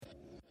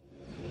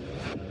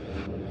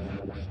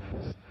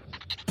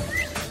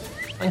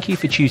Thank you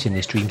for choosing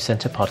this Dream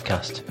Centre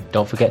podcast.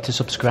 Don't forget to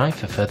subscribe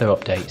for further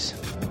updates.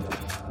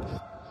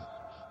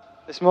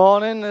 This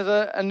morning is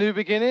a new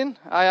beginning.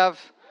 I have,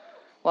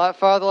 like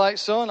father, like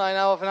son, I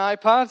now have an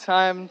iPad.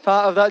 I am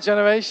part of that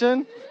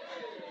generation.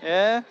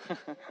 Yeah.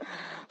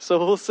 So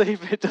we'll see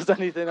if it does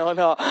anything or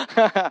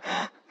not.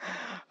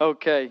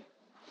 Okay.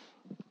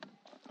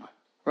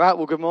 Right,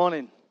 well, good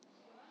morning.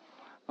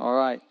 All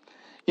right.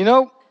 You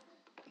know,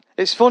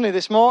 it's funny,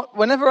 this morning,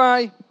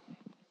 whenever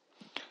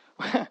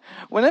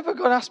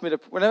God asks me to,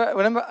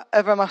 whenever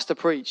I'm asked to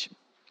preach,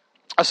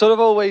 I sort of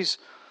always,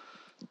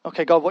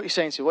 okay, God, what are you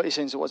saying to? What are you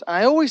saying to us? And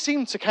I always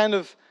seem to kind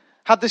of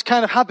have this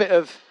kind of habit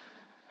of,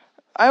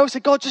 I always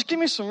say, God, just give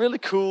me some really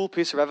cool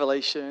piece of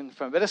revelation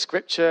from a bit of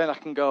scripture, and I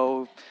can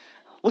go,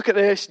 look at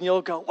this, and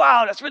you'll go,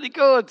 wow, that's really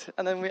good.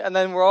 And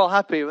then we're all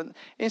happy. And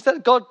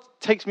instead, God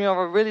takes me on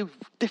a really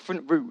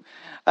different route.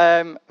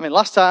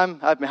 Last time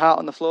I had my heart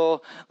on the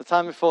floor. The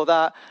time before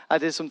that, I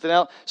did something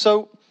else.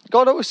 So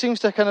God always seems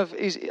to kind of,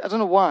 I don't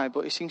know why,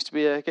 but he seems to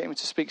be getting me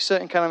to speak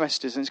certain kind of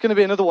messages. And it's going to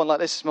be another one like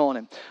this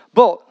morning.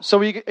 But, so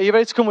are you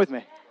ready to come with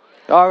me?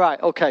 All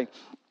right, okay.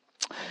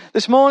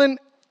 This morning,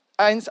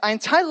 I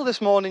entitled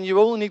this morning,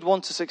 You Only Need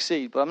One to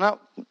Succeed. But I'm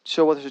not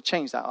sure whether to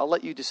change that. I'll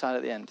let you decide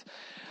at the end.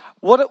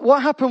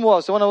 What happened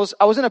was, when I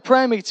was in a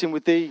prayer meeting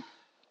with the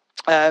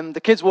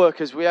kids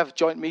workers. We have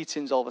joint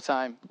meetings all the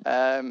time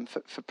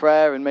for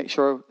prayer and make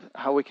sure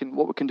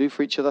what we can do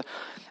for each other.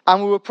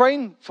 And we were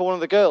praying for one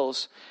of the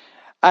girls.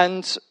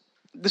 And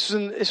this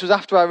was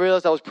after I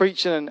realized I was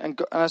preaching,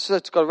 and I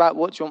said to God, right,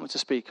 what do you want me to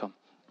speak on?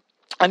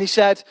 And he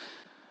said,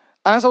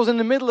 and as I was in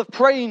the middle of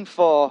praying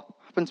for,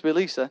 happened to be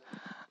Lisa,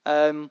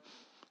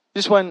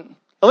 just went,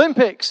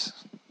 Olympics,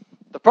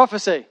 the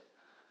prophecy,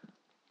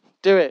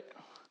 do it.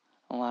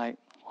 I'm like,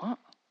 what?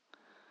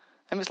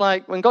 And it's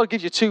like, when God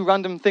gives you two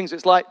random things,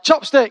 it's like,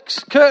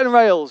 chopsticks, curtain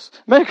rails,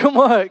 make them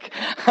work.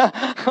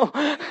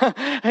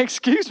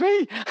 Excuse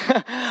me?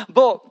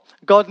 But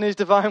God in his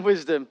divine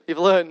wisdom, you've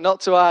learned not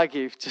to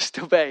argue, just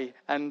obey.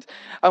 And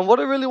what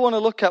I really want to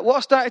look at, what I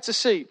started to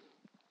see,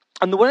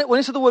 and when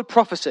he said the word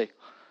prophecy,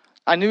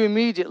 I knew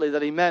immediately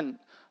that he meant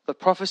the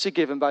prophecy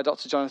given by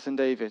Dr. Jonathan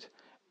David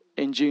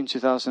in June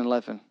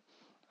 2011.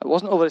 It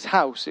wasn't over this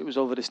house, it was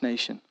over this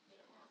nation.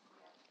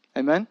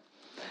 Amen?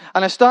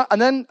 And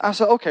then I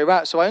said, okay,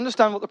 right, so I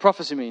understand what the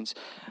prophecy means.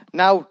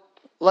 Now,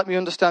 let me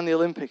understand the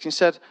Olympics. He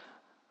said,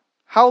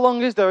 how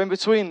long is there in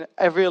between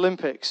every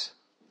Olympics?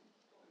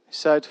 He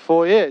said,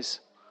 4 years.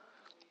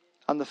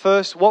 And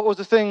what was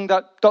the thing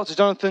that Dr.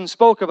 Jonathan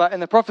spoke about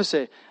in the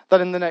prophecy? That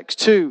in the next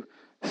 2,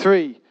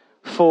 3,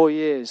 4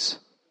 years,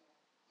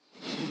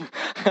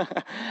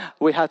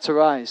 we had to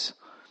rise.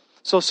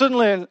 So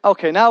suddenly,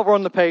 okay, now we're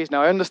on the page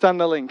now. I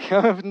understand the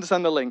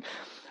link.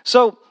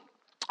 So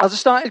as I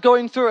started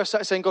going through, I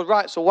started saying, God,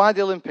 right, so why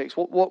the Olympics?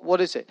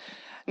 What is it?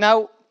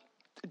 Now,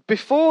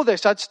 before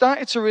this, I'd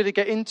started to really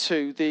get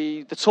into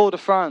the Tour de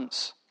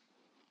France.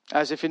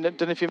 As if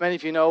many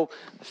of you know,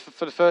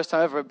 for the first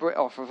time ever, for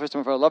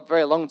a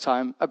very long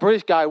time, a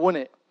British guy won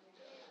it.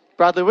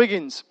 Bradley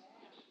Wiggins.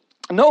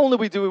 And not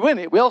only did we win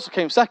it, we also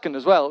came second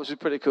as well, which was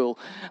pretty cool.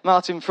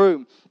 Martin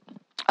Froome.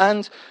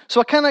 And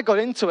so I kind of got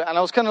into it, and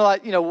I was kind of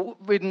like,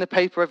 reading the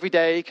paper every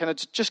day,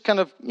 because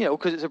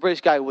it's a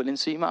British guy winning,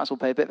 so you might as well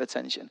pay a bit of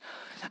attention.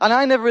 And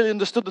I never really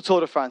understood the Tour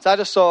de France. I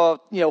just saw,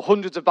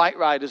 hundreds of bike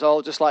riders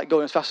all just like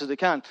going as fast as they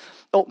can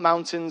up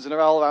mountains and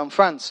all around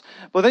France.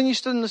 But then you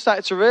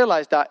started to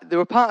realize that they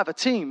were part of a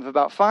team of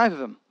about 5 of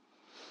them.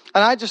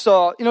 And I just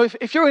thought,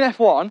 if you're in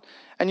F1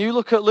 and you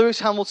look at Lewis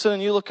Hamilton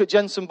and you look at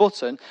Jenson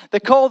Button, they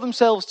call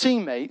themselves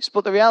teammates,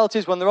 but the reality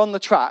is when they're on the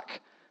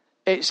track,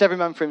 it's every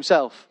man for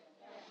himself.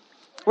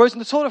 Whereas in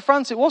the Tour de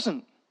France, it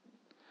wasn't.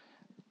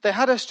 They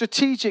had a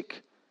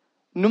strategic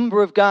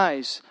number of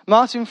guys.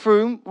 Martin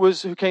Froome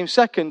who came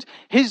second.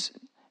 His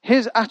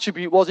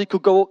attribute was he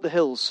could go up the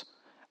hills.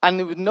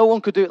 And no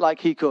one could do it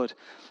like he could.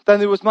 Then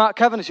there was Mark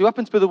Cavendish, who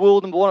happened to be the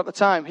world number 1 at the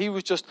time. He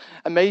was just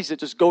amazed at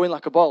just going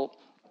like a bolt.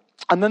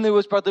 And then there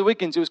was Bradley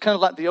Wiggins, who was kind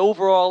of like the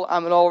overall,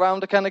 I'm an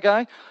all-rounder kind of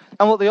guy.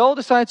 And what they all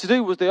decided to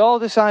do was they all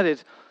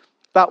decided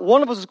that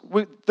one of us,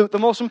 the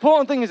most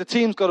important thing is the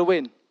team's got to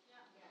win.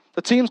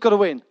 The team's got to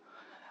win.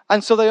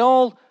 And so they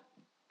all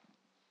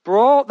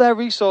brought their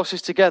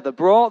resources together,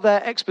 brought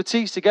their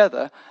expertise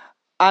together,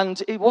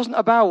 and it wasn't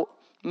about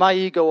my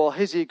ego or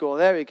his ego or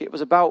their ego. It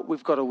was about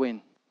we've got to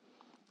win.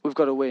 We've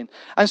got to win.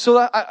 And so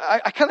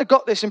I kind of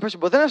got this impression.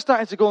 But then I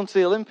started to go into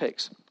the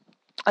Olympics.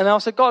 And I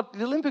said, God,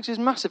 the Olympics is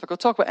massive. I could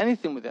talk about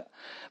anything with it.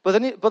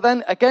 But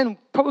then again,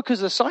 probably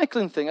because of the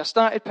cycling thing, I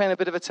started paying a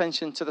bit of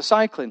attention to the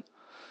cycling.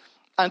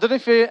 And I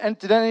don't know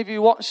did any of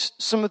you watch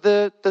some of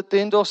the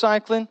indoor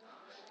cycling?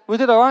 We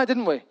did all right,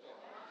 didn't we?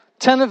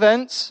 10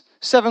 events,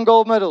 7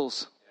 gold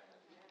medals.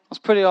 That's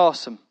pretty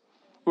awesome.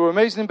 We were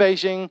amazing in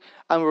Beijing,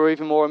 and we were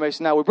even more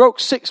amazing now. We broke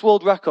 6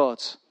 world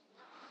records.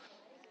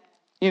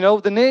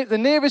 The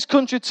nearest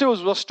country to us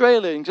was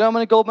Australia. Do you know how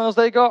many gold medals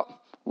they got?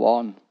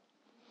 1.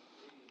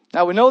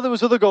 Now, we know there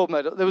was other gold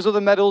medals. There was other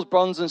medals,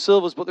 bronze and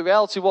silvers, but the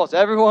reality was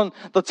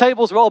the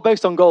tables were all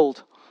based on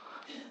gold.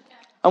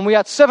 And we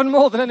had 7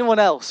 more than anyone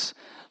else.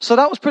 So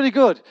that was pretty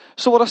good.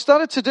 So what I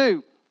started to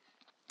do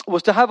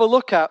was to have a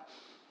look at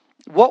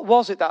what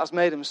was it that has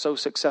made them so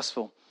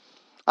successful.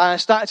 And I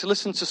started to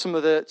listen to some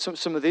of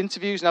the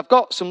interviews, and I've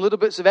got some little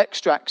bits of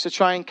extracts to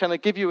try and kind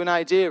of give you an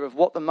idea of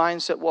what the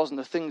mindset was and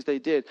the things they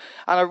did.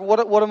 And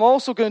what I'm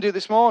also going to do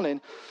this morning,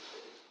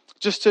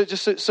 just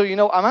so you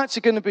know, I'm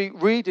actually going to be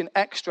reading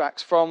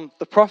extracts from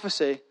the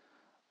prophecy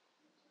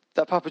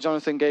that Papa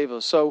Jonathan gave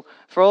us. So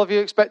for all of you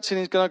expecting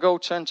he's going to go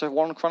chapter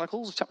 1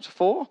 Chronicles, chapter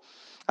 4,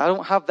 I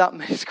don't have that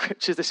many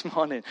scriptures this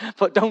morning,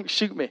 but don't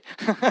shoot me.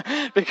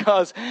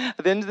 Because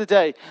at the end of the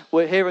day,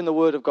 we're hearing the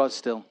word of God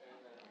still.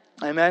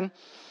 Amen.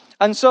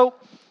 And so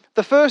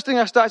the first thing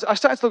I started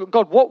to look at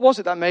God, what was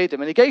it that made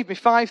him? And he gave me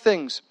 5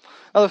 things.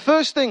 Now the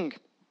first thing,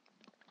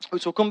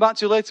 which we'll come back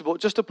to later,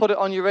 but just to put it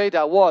on your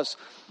radar, was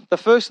the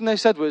first thing they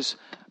said was,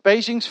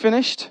 Beijing's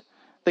finished,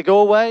 they go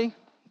away,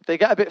 they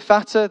get a bit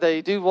fatter,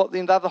 they do what they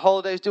have the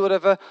holidays, do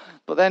whatever,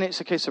 but then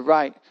it's a case of,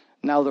 right,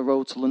 now the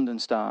road to London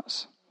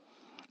starts.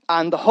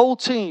 And the whole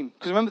team,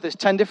 because remember there's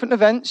 10 different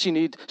events, you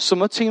need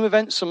some are team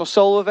events, some are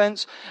solo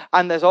events,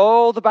 and there's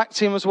all the back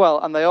team as well,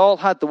 and they all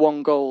had the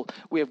one goal.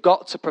 We have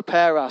got to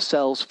prepare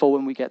ourselves for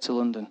when we get to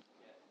London.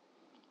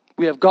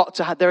 We have got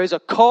to have, there is a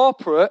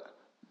corporate,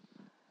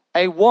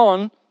 a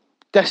one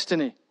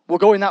destiny. We're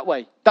going that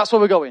way. That's where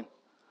we're going.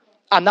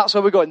 And that's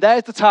where we're going.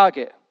 There's the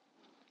target.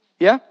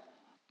 Yeah?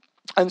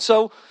 And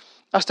so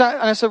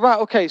I said, right,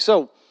 okay,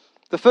 so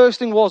the first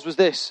thing was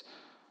this.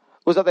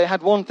 Was that they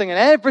had one thing, and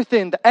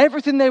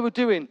everything they were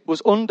doing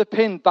was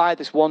underpinned by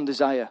this one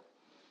desire.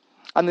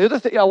 And the other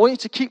thing, I want you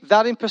to keep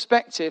that in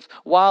perspective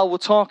while we're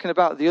talking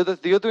about the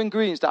other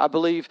ingredients that I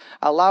believe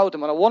allowed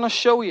them. And I want to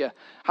show you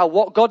how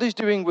what God is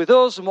doing with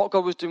us and what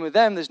God was doing with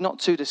them, there's not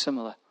too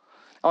dissimilar.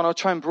 I want to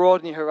try and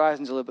broaden your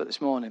horizons a little bit this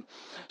morning.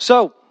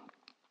 So,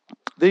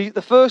 the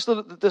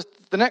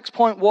next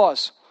point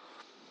was,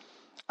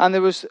 and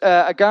there was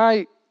a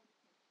guy,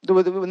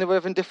 when they were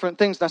having different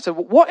things, and I said,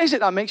 well, what is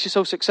it that makes you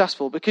so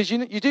successful? Because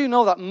you do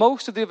know that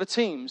most of the other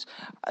teams,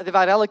 they've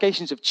had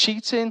allegations of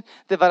cheating,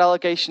 they've had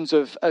allegations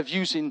of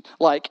using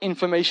like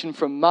information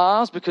from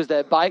Mars because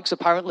their bikes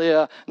apparently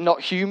are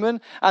not human,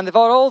 and they've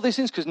had all these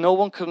things because no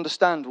one could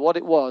understand what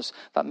it was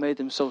that made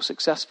them so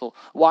successful.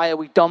 Why are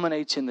we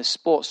dominating this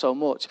sport so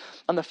much?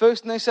 And the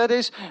first thing they said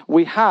is,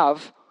 we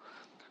have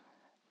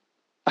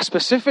a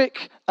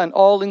specific and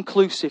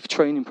all-inclusive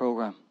training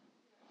program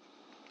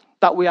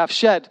that we have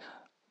shed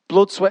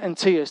blood, sweat, and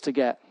tears to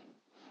get.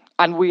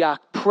 And we are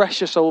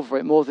precious over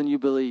it more than you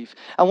believe.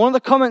 And one of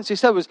the comments he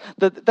said was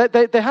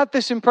that they had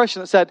this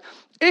impression that said,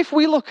 if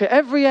we look at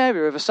every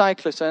area of a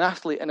cyclist, an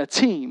athlete, and a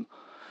team,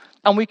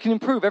 and we can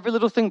improve every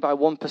little thing by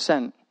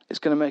 1%, it's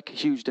going to make a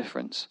huge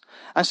difference.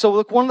 And so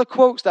look, one of the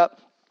quotes that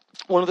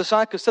one of the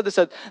cyclists said, they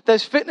said,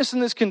 there's fitness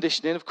and there's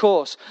conditioning, of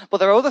course, but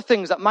there are other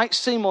things that might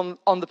seem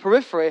on the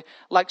periphery,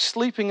 like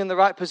sleeping in the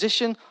right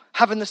position,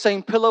 having the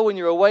same pillow when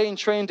you're away and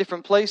training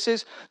different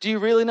places. Do you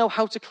really know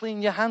how to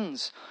clean your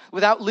hands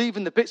without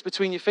leaving the bits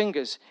between your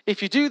fingers?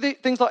 If you do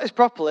things like this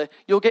properly,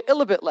 you'll get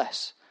ill a bit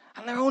less.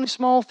 And they're only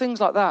small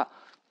things like that,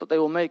 but they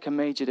will make a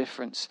major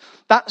difference.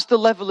 That's the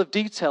level of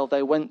detail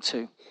they went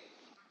to.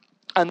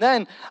 And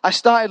then I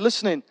started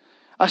listening.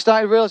 I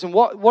started realizing,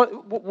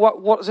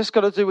 what has this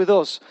got to do with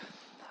us?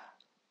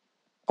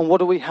 And what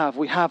do we have?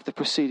 We have the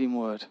preceding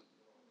word.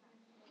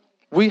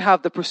 We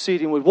have the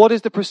preceding word. What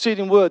is the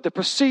preceding word? The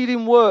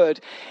preceding word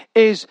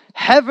is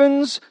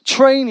heaven's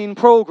training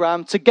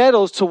program to get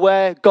us to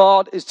where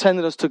God is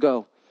telling us to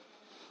go.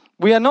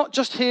 We are not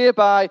just here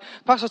by,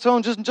 Pastor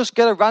Tone doesn't just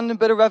get a random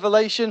bit of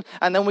revelation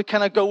and then we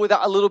kind of go with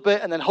that a little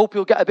bit and then hope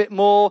he'll get a bit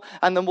more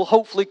and then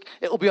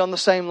it'll be on the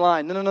same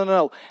line.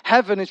 No.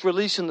 Heaven is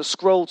releasing the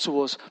scroll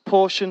to us,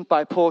 portion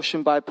by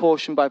portion by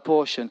portion by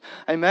portion.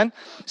 Amen?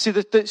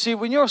 See,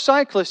 when you're a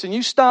cyclist and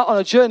you start on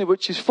a journey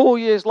which is 4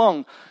 years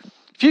long,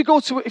 if you go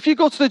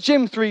to the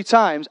gym 3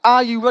 times,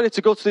 are you ready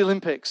to go to the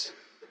Olympics?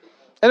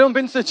 Anyone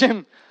been to the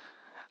gym?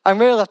 And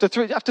really,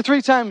 after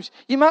three times,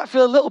 you might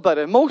feel a little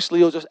better. Mostly,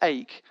 you'll just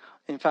ache.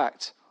 In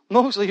fact,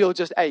 mostly you'll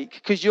just ache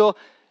because you're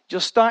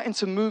starting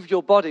to move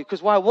your body.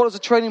 Because why? What does a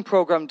training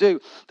program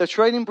do? The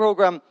training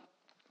program,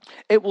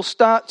 it will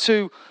start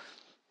to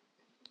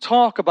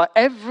talk about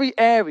every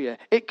area.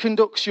 It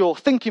conducts your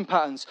thinking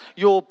patterns,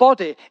 your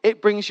body.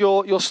 It brings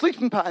your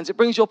sleeping patterns. It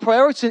brings your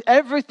priorities.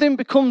 Everything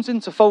becomes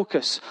into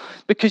focus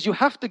because you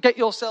have to get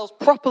yourselves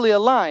properly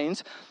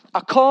aligned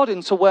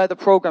according to where the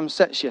program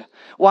sets you.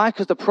 Why?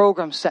 Because the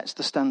program sets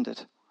the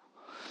standard.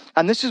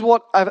 And this is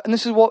what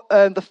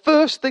the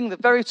first thing, the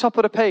very top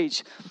of the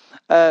page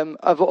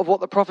of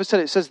what the prophet said.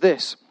 It says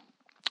this.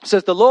 It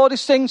says, the Lord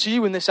is saying to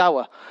you in this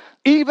hour,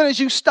 even as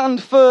you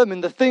stand firm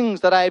in the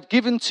things that I have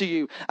given to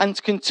you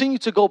and continue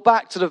to go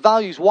back to the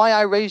values why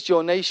I raised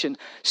your nation,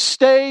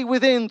 stay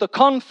within the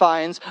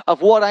confines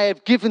of what I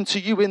have given to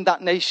you in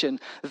that nation.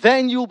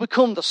 Then you'll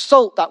become the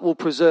salt that will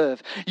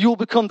preserve. You'll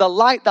become the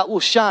light that will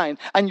shine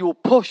and you will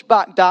push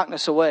back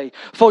darkness away.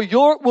 For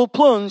Europe will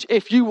plunge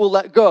if you will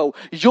let go.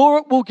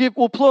 Europe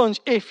will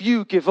plunge if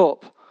you give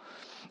up.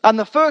 And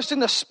the first in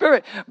the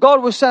Spirit,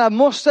 God was saying, I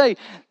must say,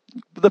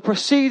 the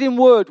preceding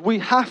word, we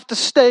have to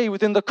stay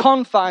within the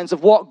confines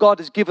of what God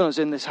has given us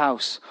in this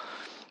house.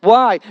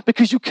 Why?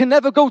 Because you can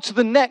never go to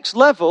the next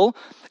level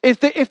if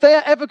they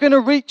are ever going to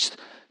reach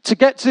to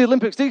get to the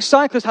Olympics. These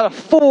cyclists had a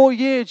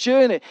 4-year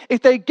journey.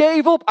 If they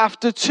gave up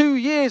after 2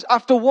 years,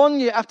 after 1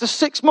 year, after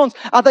 6 months,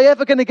 are they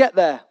ever going to get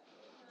there?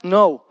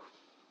 No.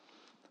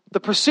 The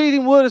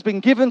preceding word has been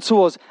given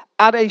to us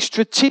at a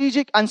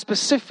strategic and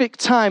specific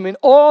time in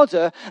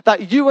order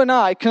that you and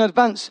I can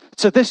advance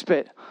to this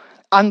bit.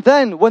 And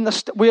then when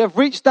we have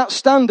reached that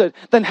standard,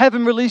 then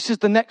heaven releases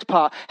the next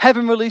part.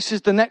 Heaven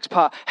releases the next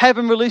part.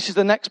 Heaven releases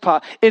the next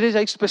part. It is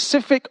a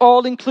specific,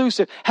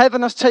 all-inclusive.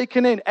 Heaven has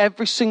taken in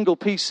every single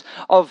piece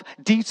of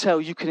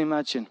detail you can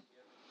imagine.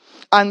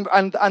 And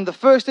the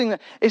first thing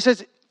that it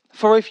says,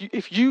 for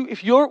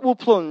if Europe will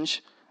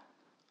plunge,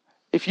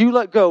 if you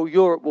let go,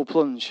 Europe will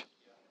plunge.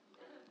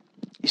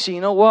 You see,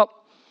 you know what?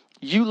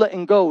 You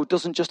letting go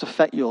doesn't just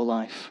affect your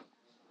life.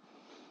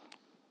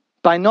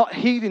 By not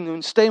heeding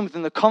and staying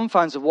within the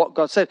confines of what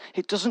God said,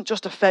 it doesn't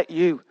just affect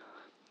you.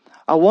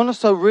 I want us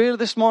to really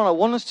this morning, I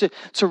want us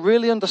to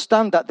really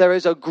understand that there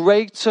is a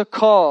greater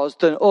cause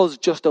than us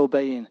just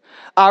obeying.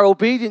 Our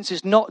obedience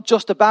is not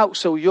just about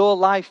so your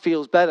life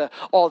feels better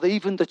or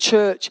even the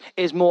church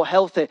is more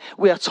healthy.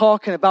 We are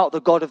talking about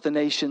the God of the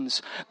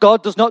nations.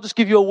 God does not just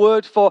give you a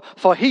word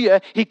for here,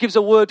 he gives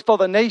a word for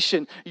the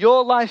nation.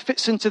 Your life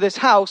fits into this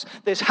house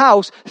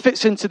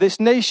fits into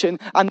this nation,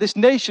 and this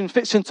nation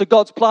fits into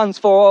God's plans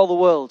for all the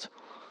world.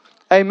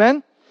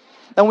 Amen?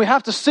 And we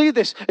have to see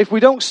this. If we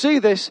don't see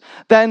this,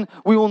 then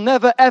we will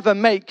never ever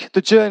make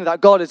the journey that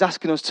God is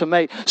asking us to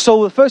make.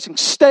 So the first thing,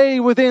 stay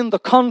within the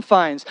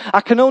confines. I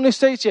can only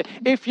say to you,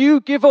 if you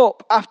give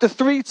up after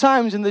 3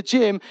 times in the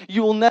gym,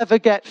 you will never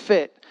get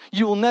fit.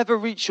 You will never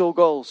reach your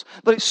goals.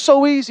 But it's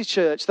so easy,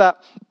 church,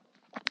 that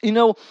you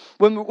know,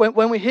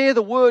 when we hear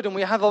the word and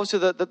we have obviously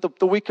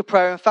the week of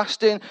prayer and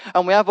fasting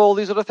and we have all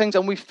these other things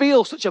and we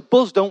feel such a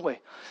buzz, don't we?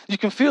 You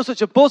can feel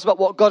such a buzz about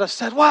what God has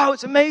said. Wow,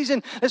 it's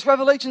amazing. This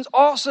revelation's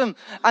awesome.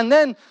 And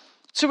then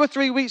 2 or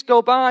 3 weeks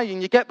go by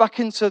and you get back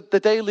into the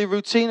daily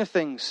routine of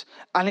things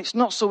and it's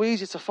not so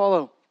easy to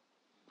follow.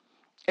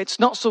 It's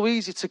not so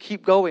easy to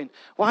keep going.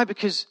 Why?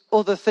 Because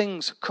other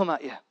things come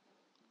at you.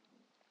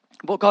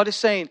 But God is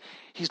saying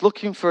he's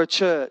looking for a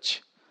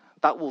church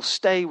that will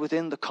stay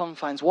within the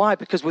confines. Why?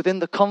 Because within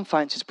the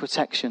confines is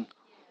protection.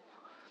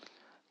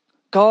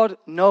 God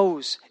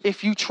knows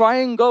if you try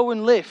and go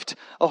and lift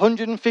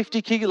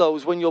 150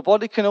 kilos when your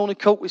body can only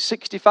cope with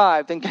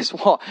 65, then guess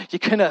what? You're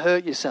going to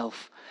hurt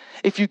yourself.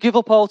 If you give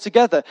up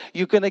altogether,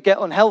 you're going to get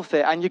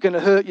unhealthy and you're going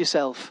to hurt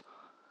yourself.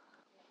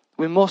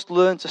 We must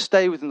learn to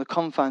stay within the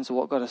confines of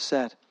what God has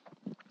said.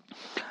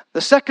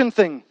 The second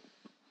thing,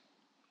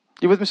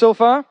 you with me so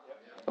far?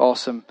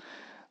 Awesome.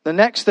 The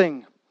next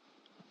thing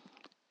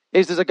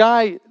is there's a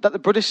guy that the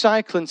British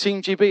Cycling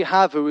Team GB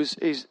have who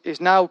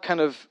is now kind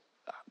of,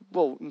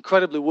 well,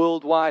 incredibly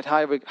worldwide,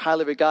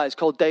 highly regarded. It's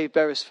called Dave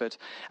Beresford.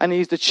 And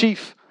he's the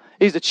chief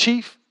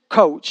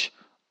coach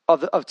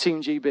of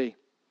Team GB.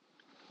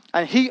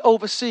 And he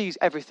oversees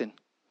everything.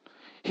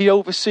 He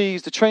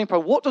oversees the training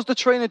program. What does the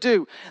trainer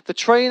do? The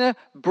trainer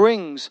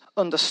brings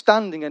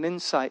understanding and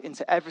insight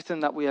into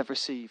everything that we have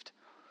received.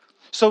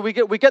 So we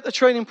get the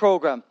training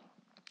program.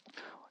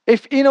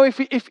 If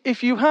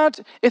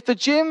the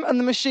gym and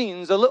the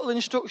machines, the little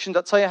instructions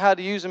that tell you how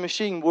to use a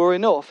machine were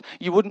enough,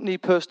 you wouldn't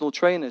need personal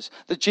trainers.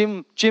 The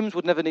gyms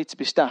would never need to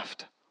be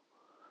staffed.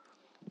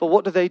 But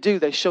what do?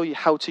 They show you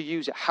how to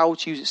use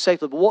it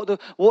safely. But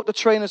what the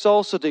trainers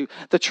also do?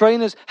 The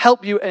trainers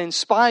help you and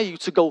inspire you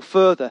to go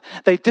further.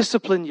 They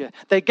discipline you.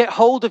 They get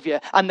hold of you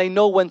and they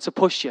know when to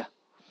push you.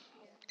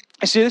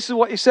 You see, this is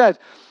what he said.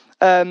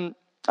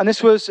 And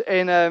this was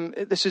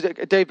this is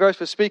Dave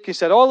Beresford speaking. He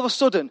said, all of a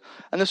sudden,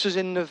 and this was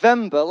in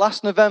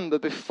last November,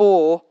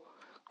 before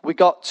we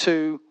got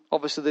to,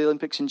 obviously, the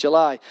Olympics in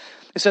July.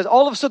 It says,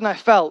 all of a sudden I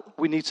felt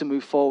we need to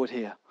move forward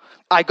here.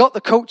 I got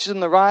the coaches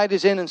and the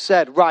riders in and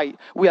said, right,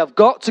 we have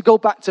got to go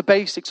back to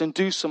basics and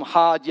do some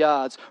hard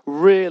yards,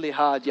 really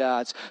hard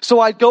yards. So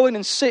I'd go in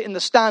and sit in the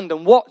stand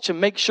and watch and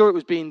make sure it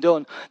was being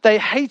done. They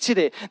hated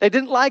it. They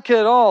didn't like it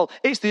at all.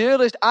 It's the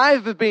earliest I've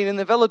ever been in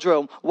the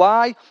velodrome.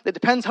 Why? It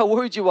depends how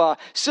worried you are.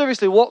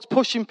 Seriously, what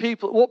pushing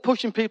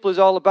people is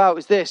all about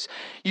is this.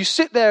 You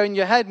sit there in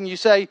your head and you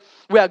say,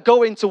 we are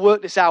going to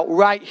work this out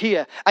right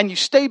here. And you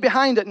stay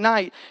behind at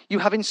night. You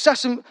have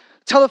incessant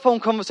telephone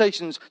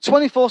conversations,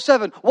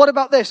 24/7. What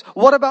about this?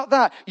 What about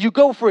that? You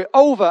go for it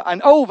over and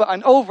over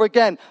and over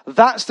again.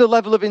 That's the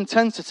level of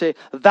intensity.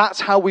 That's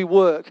how we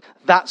work.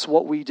 That's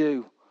what we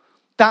do.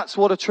 That's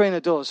what a trainer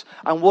does.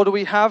 And what do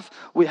we have?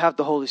 We have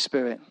the Holy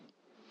Spirit.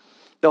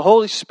 The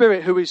Holy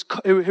Spirit who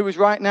is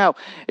right now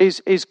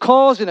is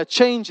causing a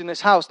change in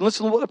this house. And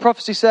listen to what the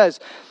prophecy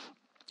says.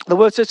 The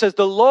word says,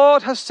 the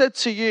Lord has said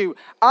to you,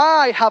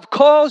 I have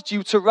caused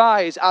you to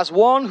rise as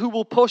one who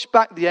will push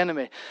back the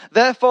enemy.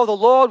 Therefore the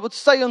Lord would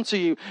say unto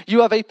you,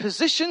 you have a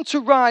position to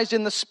rise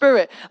in the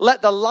Spirit.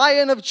 Let the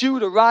Lion of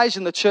Judah rise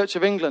in the Church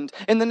of England.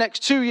 In the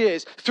next 2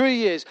 years, 3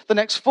 years, the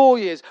next 4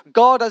 years,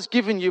 God has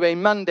given you a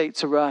mandate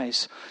to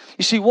rise.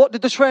 You see, what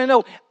did the trainer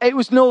know? It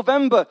was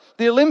November.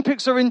 The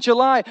Olympics are in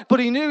July. But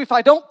he knew if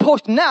I don't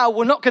push now,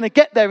 we're not going to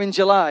get there in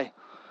July.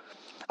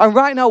 And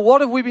right now,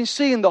 what have we been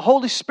seeing? The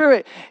Holy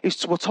Spirit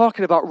we're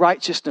talking about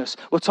righteousness.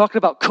 We're talking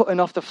about cutting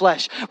off the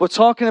flesh. We're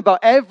talking about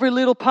every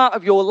little part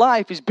of your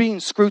life is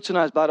being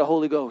scrutinized by the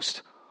Holy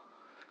Ghost.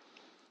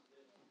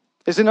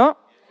 Is it not?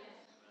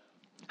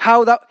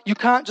 How that you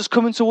can't just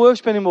come into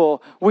worship anymore.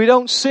 We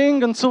don't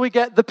sing until we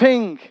get the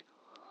ping.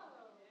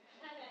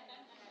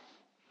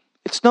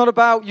 It's not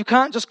about, you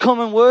can't just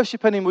come and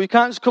worship anymore. You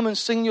can't just come and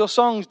sing your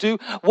songs.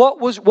 What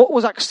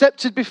was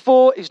accepted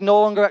before is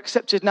no longer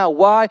accepted now.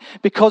 Why?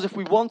 Because if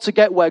we want to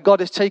get where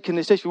God has taken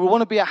this issue, we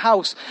want to be a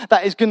house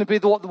that is going to be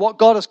what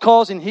God has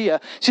caused in here.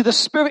 See, the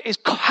Spirit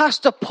has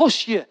to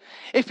push you.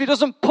 If He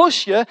doesn't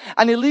push you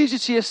and He leaves you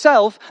to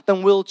yourself,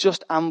 then we'll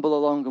just amble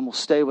along and we'll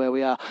stay where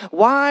we are.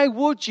 Why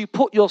would you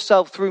put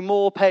yourself through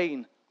more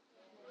pain?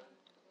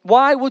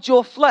 Why would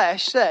your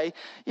flesh say,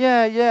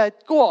 yeah,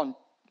 go on.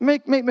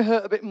 Make me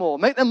hurt a bit more.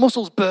 Make the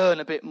muscles burn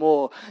a bit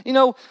more.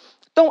 Don't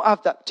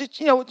have that.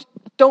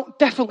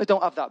 Definitely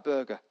don't have that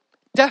burger.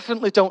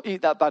 Definitely don't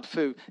eat that bad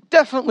food.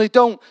 Definitely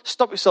don't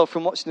stop yourself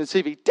from watching the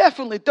TV.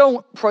 Definitely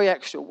don't pray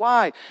extra.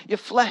 Why? Your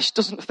flesh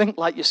doesn't think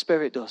like your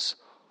spirit does.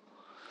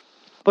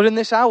 But in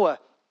this hour,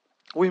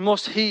 we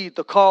must heed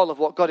the call of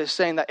what God is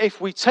saying. That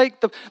if we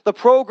take the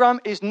program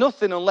is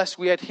nothing unless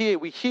we adhere.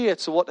 We hear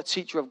to what the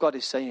teacher of God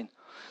is saying.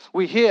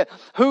 We hear.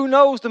 Who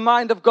knows the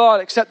mind of God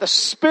except the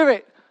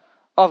Spirit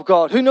of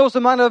God? Who knows the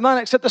mind of a man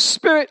except the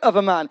spirit of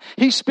a man?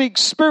 He speaks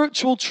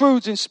spiritual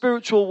truths in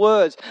spiritual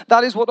words.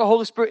 That is what the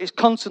Holy Spirit is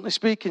constantly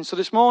speaking. So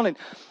this morning,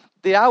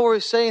 the hour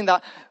is saying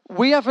that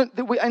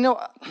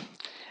I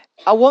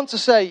want to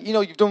say,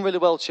 you've done really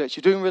well, church.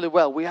 You're doing really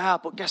well. We are,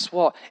 but guess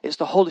what? It's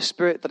the Holy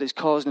Spirit that is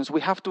causing us.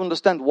 We have to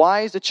understand, why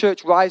is the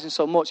church rising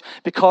so much?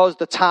 Because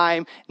the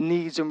time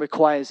needs and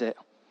requires it.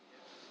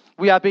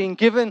 We are being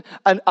given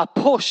a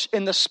push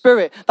in the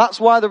Spirit. That's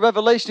why the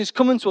revelation is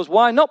coming to us.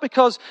 Why? Not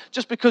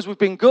just because we've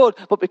been good,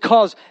 but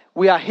because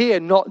we are here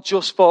not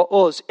just for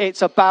us.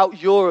 It's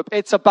about Europe.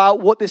 It's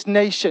about what this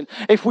nation.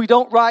 If we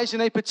don't rise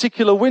in a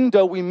particular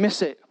window, we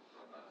miss it.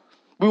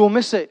 We will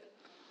miss it.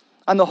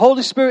 And the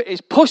Holy Spirit is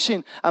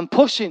pushing and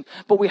pushing,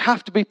 but we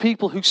have to be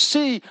people who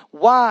see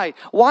why.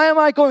 Why am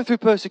I going through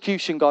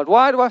persecution, God?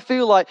 Why do I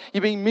feel like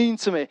you're being mean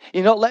to me?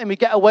 You're not letting me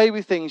get away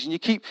with things, and you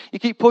keep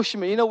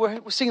pushing me.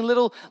 We're seeing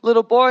little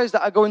boys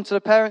that are going to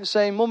the parents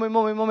saying,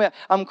 Mummy,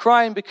 I'm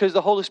crying because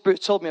the Holy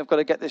Spirit told me I've got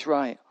to get this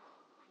right.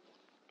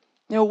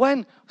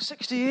 When?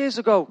 60 years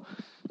ago,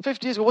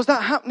 50 years ago, was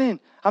that happening?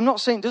 I'm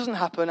not saying it doesn't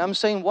happen. I'm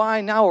saying,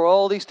 why now are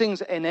all these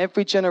things in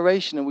every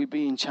generation are we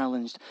being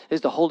challenged? Is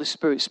the Holy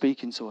Spirit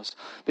speaking to us?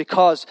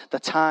 Because the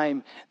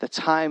time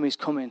is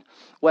coming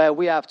where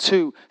we have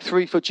 2,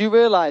 3, 4. Do you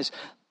realize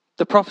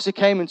the prophecy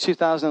came in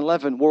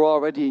 2011? We're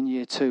already in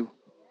year 2.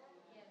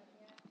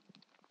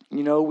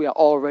 We are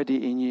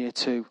already in year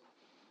 2.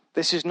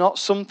 This is not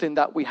something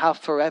that we have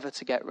forever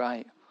to get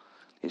right.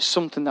 It's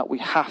something that we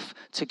have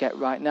to get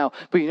right now.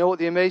 But you know what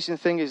the amazing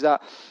thing is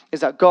that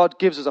God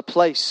gives us a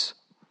place.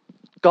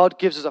 God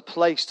gives us a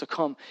place to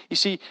come. You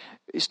see,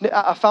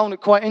 I found it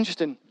quite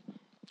interesting.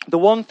 The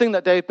one thing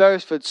that Dave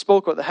Beresford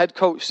spoke about, the head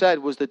coach said,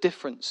 was the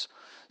difference.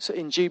 So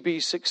in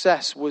GB's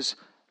success was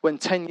when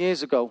 10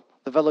 years ago,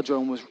 the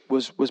velodrome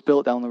was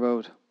built down the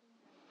road.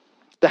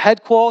 The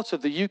headquarters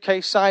of the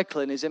UK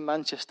cycling is in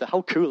Manchester.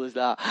 How cool is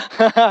that?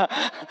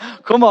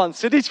 Come on,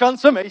 city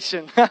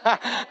transformation.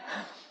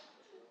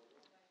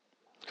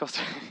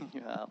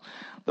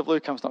 The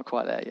blue camp's not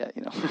quite there yet,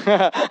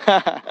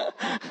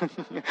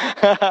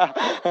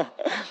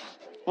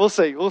 We'll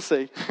see.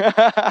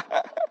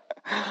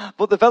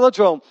 But the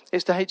velodrome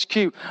is the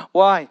HQ.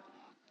 Why?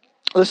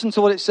 Listen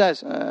to what it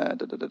says.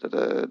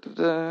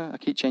 I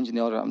keep changing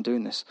the order I'm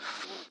doing this.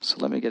 So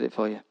let me get it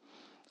for you.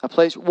 A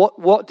place.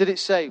 What did it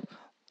say?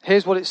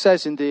 Here's what it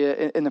says in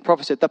the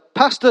prophecy. The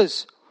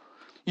pastors,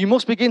 you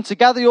must begin to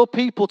gather your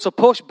people to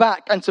push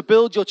back and to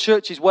build your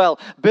churches well.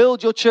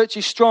 Build your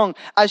churches strong.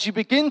 As you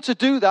begin to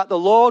do that, the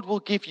Lord will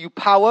give you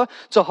power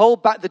to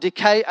hold back the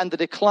decay and the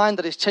decline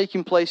that is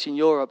taking place in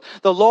Europe.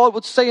 The Lord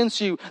would say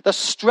unto you, the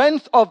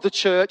strength of the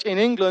church in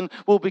England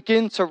will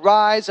begin to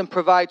rise and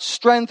provide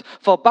strength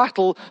for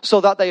battle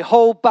so that they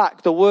hold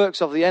back the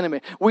works of the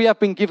enemy. We have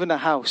been given a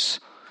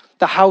house.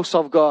 The house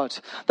of God.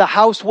 The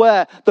house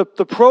where the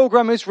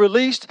program is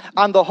released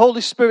and the Holy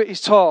Spirit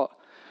is taught.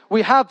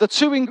 We have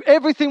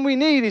everything we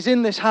need is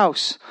in this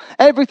house.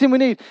 Everything we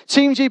need.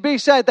 Team GB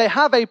said they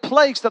have a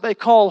place that they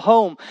call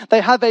home.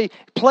 They have a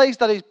place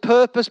that is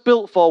purpose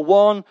built for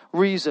one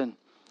reason.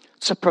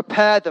 To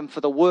prepare them for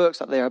the works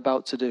that they are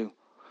about to do.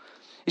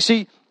 You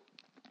see,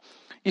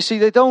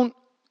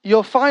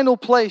 your final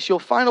place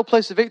of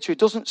victory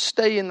doesn't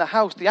stay in the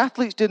house. The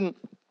athletes didn't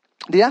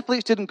The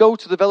athletes didn't go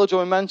to the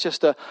Velodrome in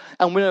Manchester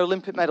and win an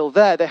Olympic medal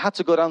there. They had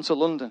to go down to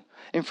London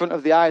in front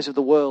of the eyes of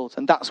the world,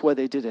 and that's where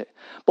they did it.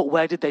 But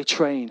where did they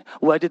train?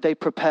 Where did they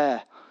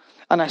prepare?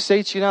 And I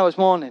say to you now this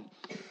morning,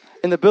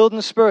 in the building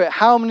of spirit,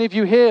 how many of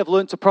you here have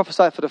learned to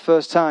prophesy for the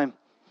first time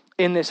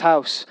in this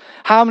house?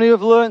 How many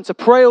have learned to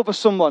pray over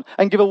someone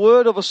and give a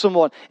word over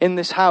someone in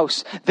this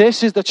house?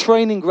 This is the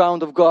training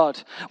ground of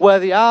God, where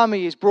the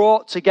army is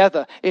brought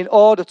together in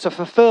order to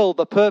fulfill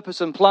the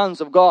purpose and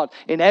plans of God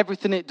in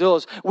everything it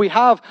does. We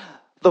have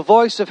the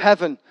voice of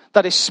heaven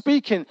that is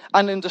speaking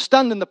and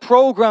understanding the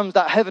programs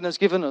that heaven has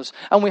given us.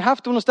 And we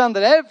have to understand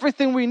that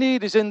everything we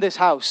need is in this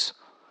house.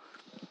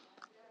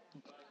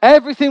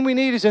 Everything we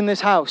need is in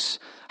this house.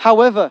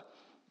 However,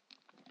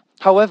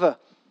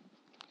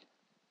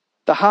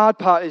 the hard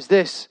part is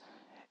this,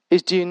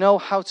 is do you know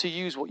how to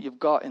use what you've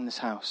got in this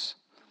house?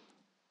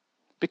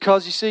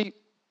 Because you see,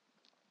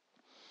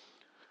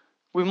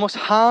 we must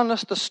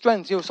harness the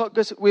strength.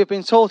 We have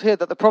been told here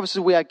that the prophecies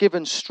we are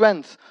given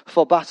strength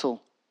for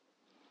battle.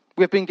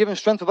 We have been given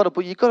strength for battle,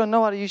 but you've got to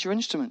know how to use your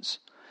instruments.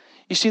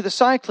 You see, the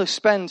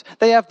cyclists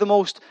they have the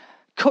most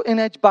cutting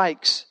edge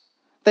bikes.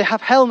 They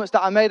have helmets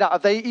that are made out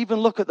of, they even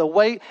look at the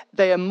weight,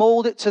 they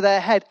mold it to their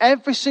head.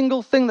 Every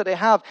single thing that they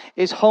have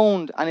is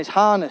honed and is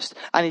harnessed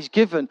and is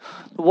given.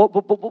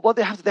 What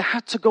they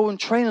had to go and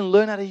train and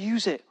learn how to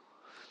use it.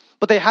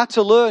 But they had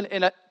to learn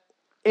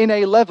in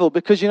a level,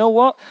 because you know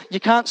what? You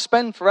can't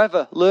spend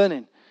forever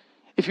learning.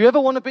 If you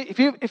ever want to be,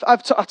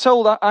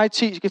 I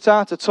teach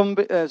guitar to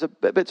Tumby,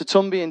 a bit to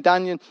Tumby and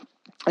Daniel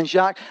and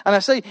Jacques, and I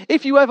say,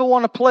 if you ever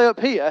want to play up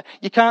here,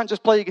 you can't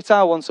just play your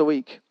guitar once a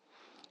week.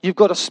 You've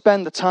got to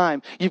spend the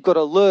time. You've got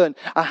to learn.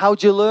 And how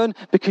do you learn?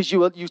 Because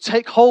you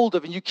take hold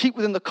of and you keep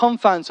within the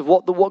confines of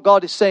what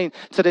God is saying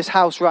to this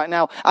house right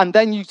now. And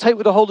then you take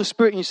with the Holy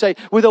Spirit and you say,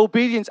 with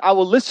obedience, I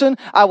will listen,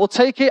 I will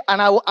take it,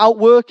 and I will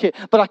outwork it.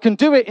 But I can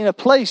do it in a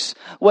place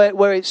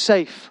where it's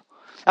safe.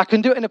 I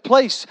can do it in a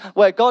place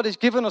where God has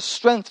given us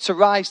strength to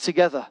rise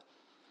together.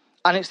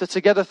 And it's the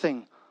together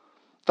thing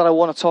that I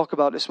want to talk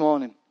about this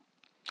morning.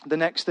 The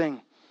next thing.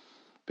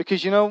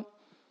 Because where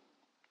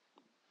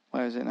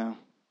is it now?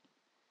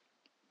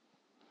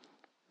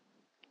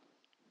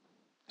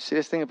 See,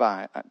 this thing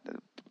about it,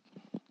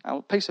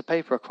 a piece of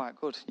paper are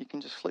quite good. You can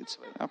just flick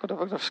to it. I've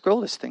got to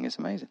scroll this thing. It's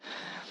amazing.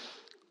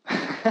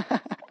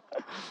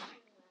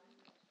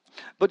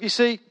 But you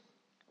see,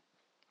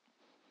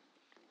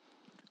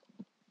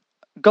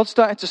 God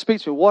started to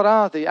speak to me. What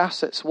are the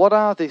assets? What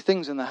are the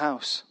things in the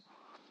house?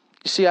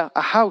 You see, a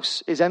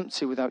house is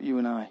empty without you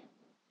and I.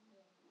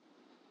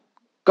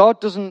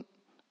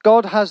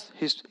 God has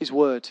his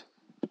word.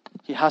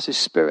 He has his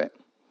spirit.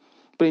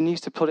 But he needs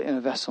to put it in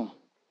a vessel.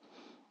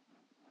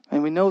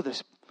 And we know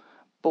this.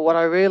 But what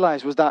I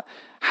realized was that,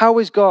 how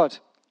is God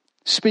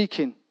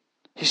speaking?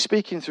 He's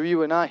speaking through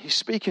you and I. He's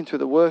speaking through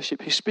the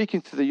worship. He's speaking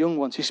through the young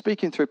ones. He's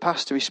speaking through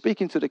pastor. He's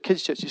speaking through the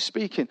kids' church. He's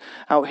speaking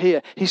out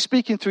here. He's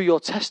speaking through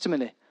your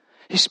testimony.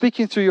 He's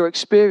speaking through your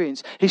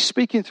experience. He's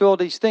speaking through all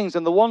these things.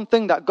 And the one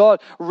thing that God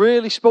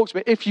really spoke to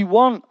me, if you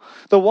want,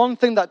 the one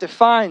thing that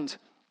defined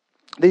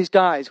these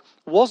guys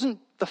wasn't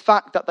the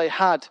fact that they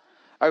had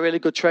a really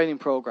good training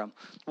program.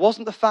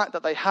 Wasn't the fact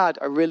that they had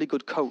a really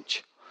good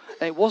coach.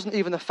 And it wasn't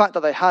even the fact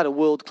that they had a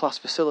world-class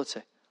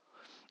facility.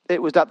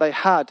 It was that they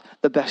had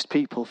the best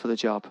people for the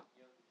job.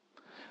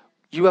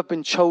 You have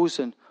been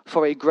chosen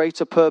for a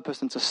greater purpose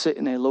than to sit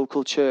in a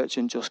local church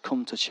and just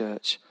come to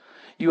church.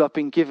 You have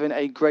been given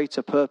a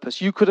greater purpose.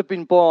 You could have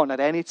been born at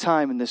any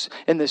time in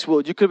this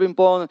world. You could have been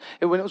born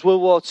when it was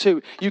World War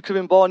II. You could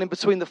have been born in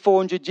between the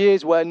 400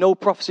 years where no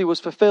prophecy was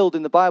fulfilled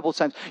in the Bible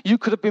times. You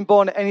could have been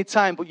born at any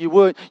time, but you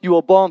weren't. You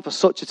were born for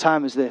such a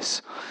time as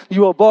this.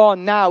 You are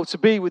born now to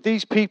be with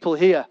these people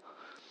here.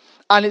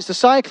 And it's the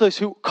cyclists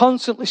who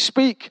constantly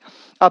speak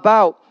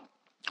about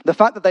the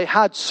fact that they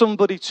had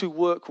somebody to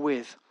work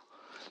with.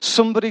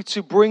 Somebody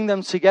to bring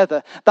them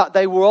together, that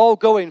they were all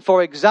going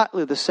for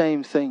exactly the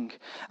same thing.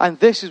 And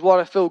this is what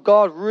I feel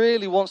God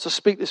really wants to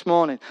speak this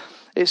morning.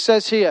 It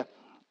says here,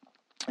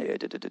 they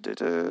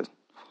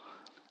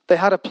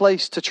had a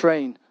place to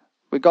train.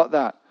 We got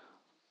that.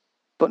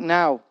 But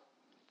now,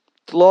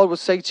 the Lord would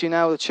say to you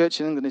now, the church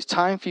in England, it's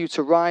time for you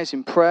to rise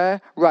in prayer,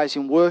 rise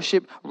in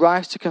worship,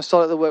 rise to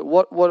consolidate the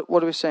work.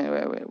 What are we saying?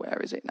 Where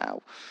is it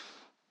now?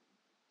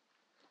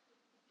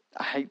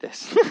 I hate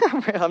this.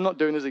 I'm not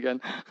doing this again.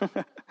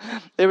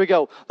 Here we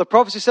go. The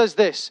prophecy says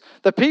this.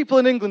 The people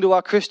in England who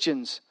are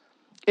Christians,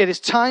 it is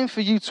time for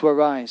you to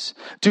arise.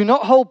 Do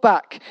not hold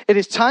back. It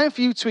is time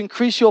for you to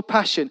increase your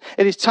passion.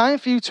 It is time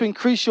for you to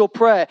increase your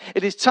prayer.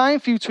 It is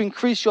time for you to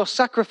increase your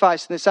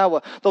sacrifice in this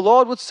hour. The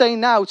Lord would say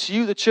now to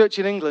you, the church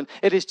in England,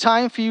 it is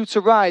time for you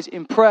to rise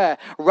in prayer,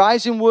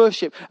 rise in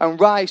worship, and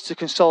rise to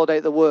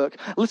consolidate the work.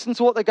 Listen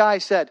to what the guy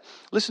said.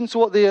 Listen to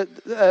what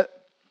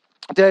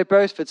Dave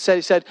Beresford said.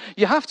 He said,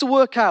 you have to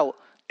work out,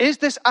 is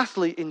this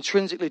athlete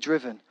intrinsically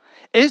driven?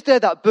 Is there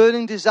that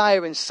burning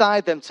desire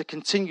inside them to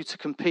continue to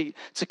compete,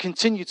 to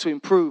continue to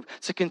improve,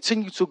 to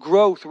continue to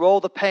grow through all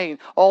the pain,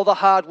 all the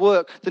hard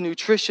work, the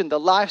nutrition, the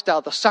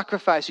lifestyle, the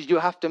sacrifices you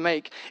have to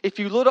make? If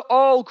you look at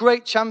all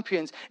great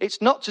champions,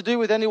 it's not to do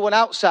with anyone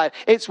outside.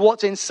 It's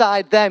what's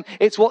inside them.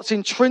 It's what's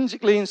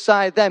intrinsically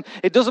inside them.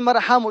 It doesn't matter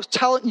how much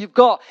talent you've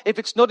got. If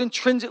it's not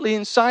intrinsically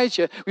inside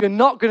you, you're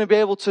not going to be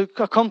able to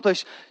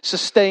accomplish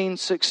sustained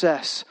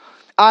success.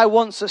 I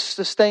want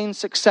sustained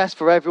success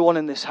for everyone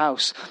in this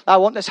house. I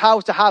want this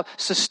house to have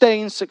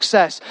sustained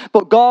success.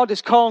 But God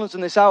is calling us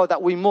in this hour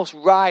that we must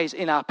rise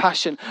in our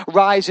passion,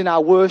 rise in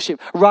our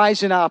worship,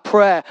 rise in our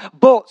prayer.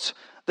 But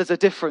there's a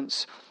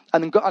difference.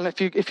 And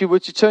if you were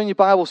to turn your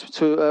Bibles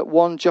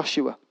to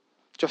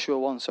Joshua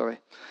 1, sorry.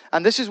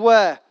 And this is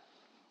where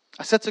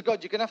I said to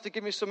God, you're going to have to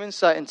give me some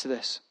insight into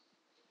this.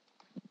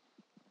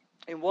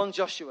 In 1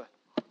 Joshua.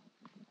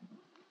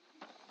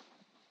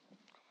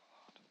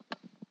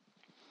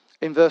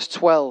 In verse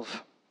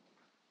 12.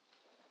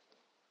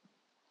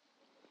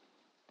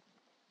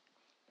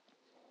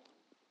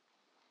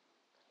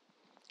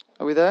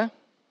 Are we there?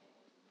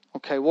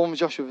 Okay, 1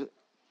 Joshua,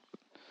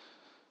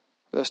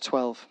 verse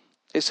 12.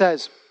 It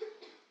says,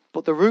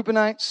 but the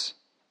Reubenites,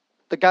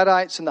 the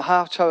Gadites, and the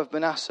half-tribe of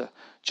Manasseh,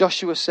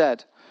 Joshua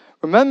said,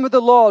 remember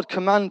the Lord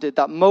commanded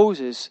that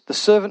Moses, the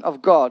servant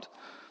of God,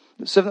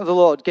 the servant of the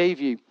Lord, gave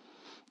you.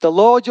 The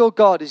Lord your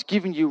God is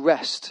giving you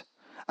rest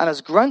and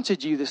has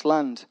granted you this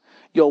land.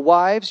 Your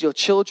wives, your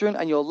children,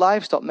 and your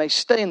livestock may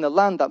stay in the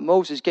land that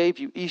Moses gave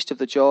you east of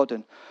the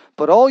Jordan.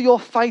 But all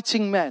your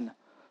fighting men,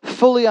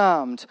 fully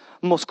armed,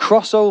 must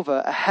cross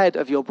over ahead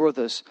of your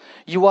brothers.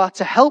 You are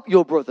to help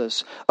your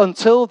brothers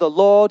until the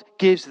Lord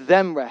gives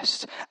them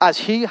rest, as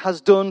he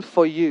has done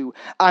for you,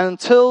 and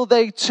until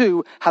they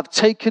too have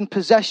taken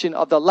possession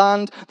of the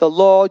land the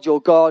Lord your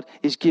God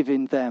is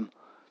giving them.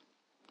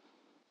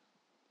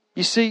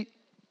 You see,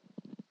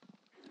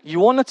 you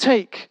want to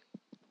take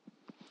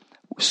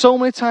so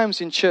many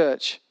times in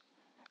church,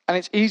 and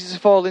it's easy to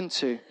fall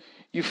into,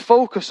 you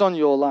focus on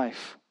your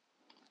life.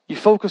 You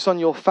focus on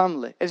your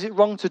family. Is it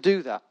wrong to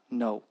do that?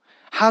 No.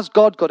 Has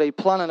God got a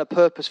plan and a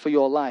purpose for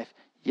your life?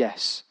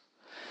 Yes.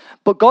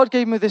 But God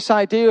gave me this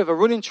idea of a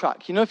running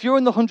track. You know, if you're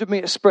in the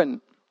 100-meter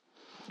sprint,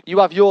 you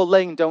have your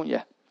lane, don't you?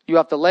 You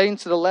have the lane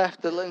to the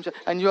left,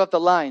 and you have the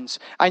lines.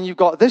 And you've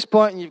got this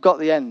point and you've got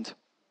the end.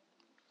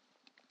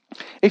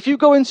 If you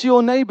go into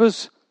your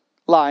neighbour's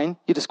line,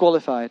 you're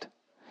disqualified.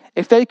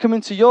 If they come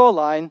into your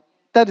line,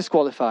 they're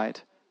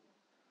disqualified.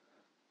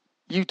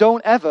 You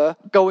don't ever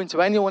go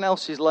into anyone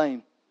else's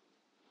lane.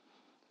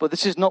 But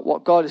this is not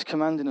what God is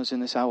commanding us in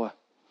this hour.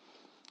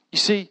 You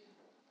see,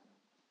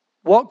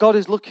 what God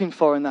is looking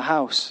for in the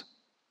house,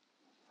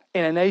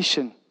 in a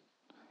nation,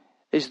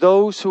 is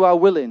those who are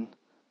willing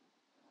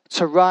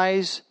to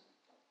rise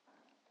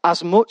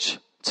as much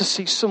to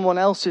see someone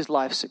else's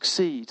life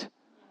succeed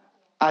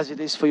as it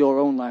is for your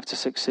own life to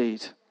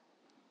succeed.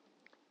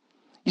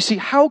 You see,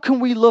 how can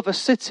we love a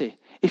city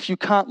if you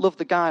can't love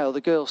the guy or the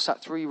girl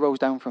sat 3 rows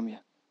down from you?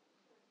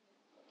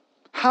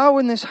 How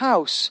in this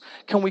house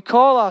can we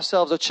call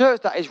ourselves a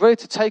church that is ready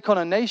to take on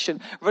a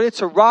nation, ready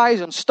to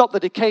rise and stop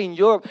the decay in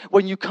Europe,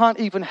 when you can't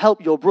even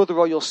help your brother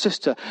or your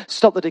sister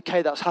stop the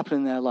decay that's happening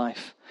in their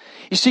life?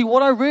 You see,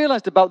 what I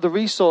realized about the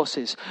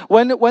resources,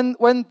 when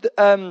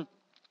the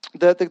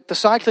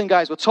cycling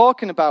guys were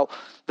talking about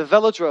the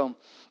velodrome,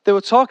 they were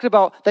talking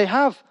about they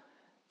have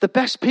the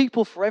best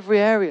people for every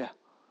area.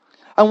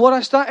 And what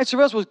I started to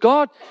realize was,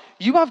 God,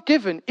 you have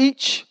given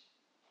each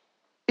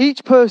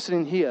person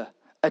in here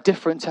a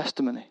different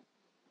testimony.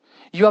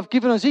 You have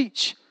given us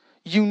each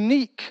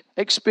unique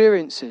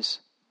experiences.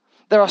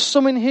 There are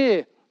some in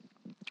here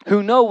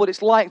who know what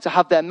it's like to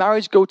have their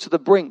marriage go to the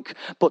brink,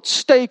 but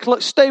stay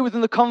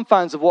within the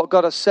confines of what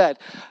God has said.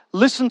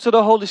 Listen to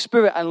the Holy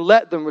Spirit and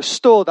let them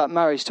restore that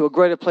marriage to a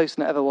greater place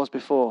than it ever was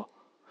before.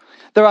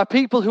 There are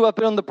people who have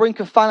been on the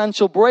brink of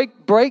financial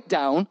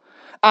breakdown,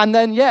 and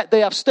then yet they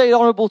have stayed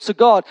honorable to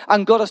God,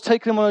 and God has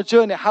taken them on a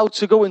journey how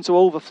to go into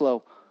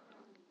overflow.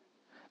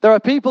 There are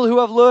people who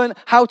have learned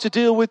how to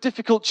deal with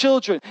difficult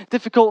children,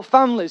 difficult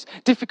families,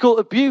 difficult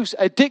abuse,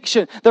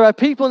 addiction. There are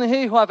people in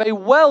here who have a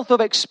wealth of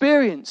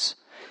experience.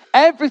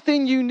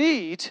 Everything you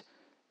need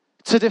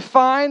to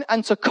define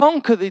and to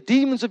conquer the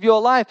demons of your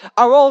life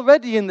are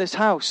already in this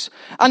house.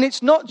 And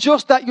it's not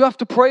just that you have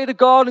to pray to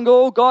God and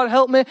go, oh God,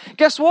 help me.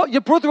 Guess what? Your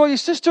brother or your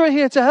sister are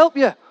here to help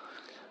you.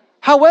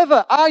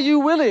 However, are you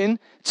willing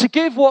to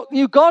give what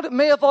God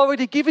may have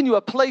already given you,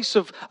 a place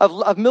of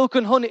milk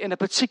and honey in a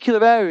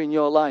particular area in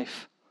your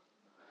life?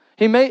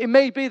 It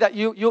may be that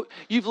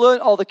you've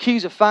learned all the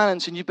keys of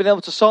finance and you've been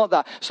able to sort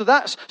that.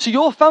 So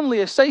your family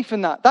is safe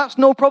in that. That's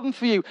no problem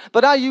for you.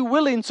 But are you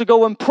willing to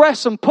go and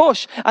press and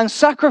push and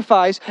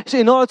sacrifice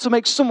in order to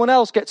make someone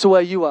else get to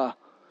where you are?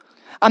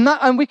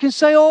 And we can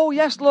say, oh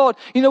yes, Lord,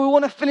 we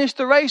want to finish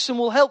the race and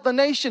we'll help the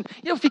nation.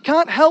 If you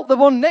can't help the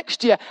one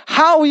next year,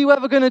 how are you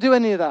ever going to do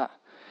any of that?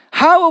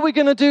 How are we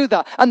going to do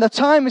that? And the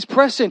time is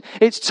pressing.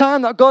 It's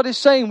time that God is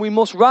saying we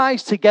must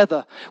rise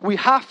together. We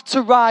have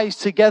to rise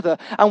together.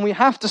 And we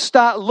have to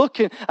start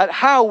looking at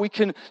how we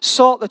can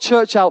sort the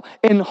church out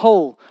in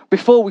whole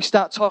before we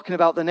start talking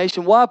about the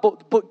nation. Why?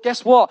 But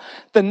guess what?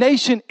 The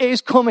nation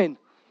is coming.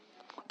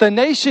 The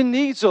nation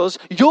needs us.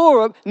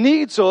 Europe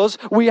needs us.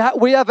 We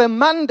have a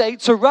mandate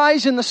to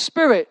rise in the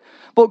Spirit.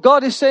 But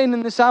God is saying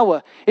in this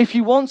hour, if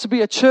you want to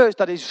be a church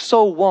that is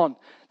so one,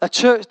 a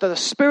church that the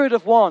spirit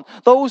of one,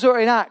 those who are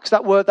in Acts,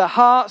 that were their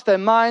hearts, their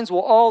minds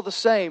were all the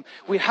same.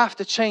 We have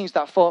to change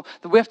that form.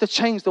 We have to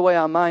change the way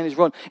our mind is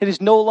run. It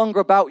is no longer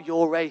about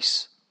your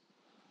race.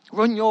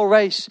 Run your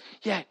race.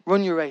 Yeah,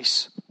 run your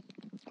race.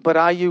 But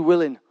are you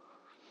willing?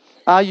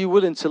 Are you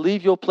willing to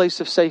leave your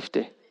place of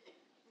safety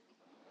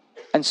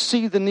and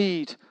see the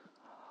need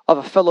of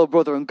a fellow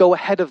brother and go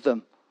ahead of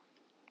them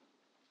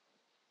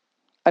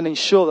and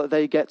ensure that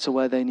they get to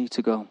where they need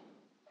to go?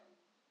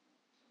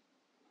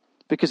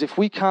 Because if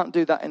we can't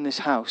do that in this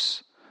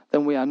house,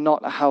 then we are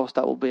not a house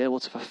that will be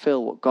able to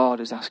fulfill what God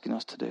is asking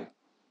us to do.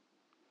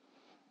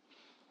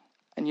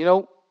 And you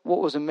know what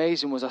was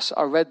amazing was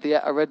I read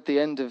the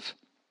end of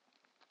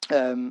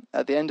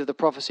at the end of the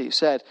prophecy. It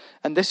said,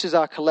 and this is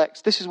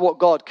what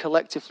God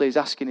collectively is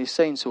asking. He's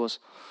saying to us.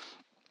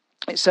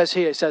 It says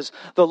here,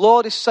 the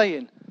Lord is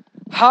saying,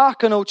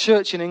 hearken, O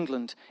church in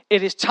England,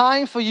 it is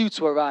time for you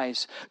to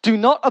arise. Do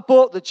not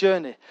abort the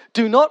journey.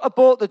 Do not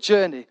abort the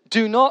journey.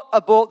 Do not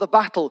abort the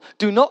battle.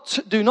 Do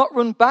not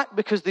run back,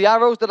 because the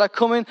arrows that are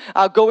coming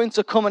are going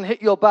to come and hit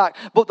your back.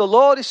 But the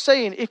Lord is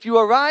saying, if you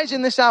arise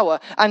in this hour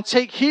and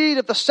take heed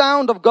of the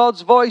sound of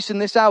God's voice in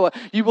this hour,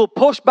 you will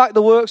push back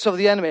the works of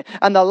the enemy,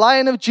 and the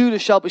Lion of Judah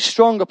shall be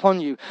strong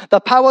upon you.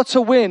 The power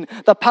to win,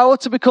 the power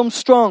to become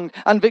strong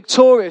and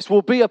victorious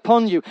will be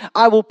upon you.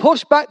 I will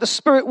push back the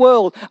spirit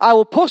world. I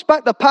will push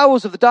back the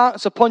powers of the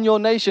darkness upon your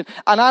nation,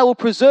 and I will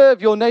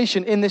preserve your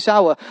nation in this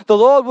hour. The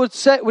Lord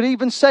would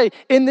even say,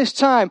 in this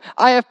time,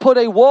 I have put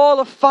a wall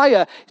of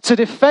fire to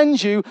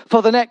defend you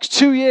for the next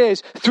 2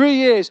 years, 3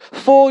 years,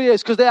 4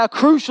 years, because they are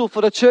crucial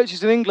for the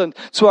churches in England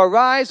to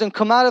arise and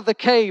come out of the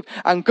cave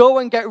and go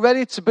and get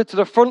ready to be to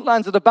the front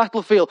lines of the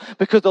battlefield,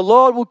 because the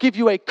Lord will give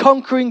you a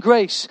conquering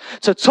grace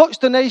to touch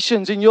the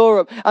nations in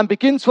Europe and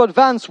begin to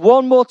advance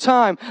one more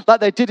time like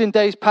they did in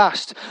days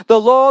past. The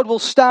Lord will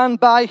stand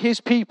by his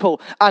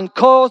people and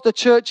cause the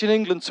church in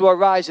England to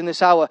arise in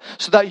this hour,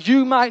 so that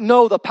you might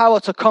know the power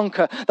to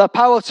conquer, the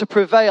power to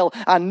prevail,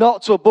 and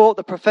not to abort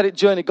the prophetic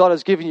journey God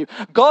has given you.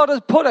 God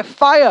has put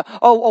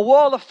a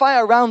wall of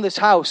fire around this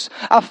house,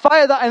 a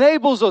fire that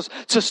enables us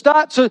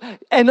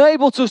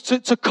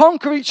to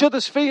conquer each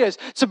other's fears,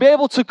 to be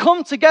able to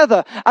come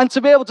together and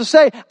to be able to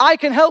say, I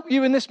can help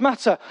you in this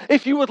matter.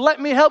 If you would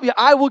let me help you,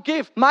 I will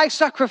give my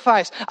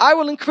sacrifice. I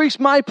will increase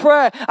my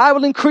prayer. I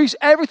will increase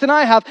everything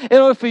I have in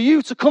order for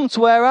you to come to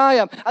where I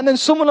am. And then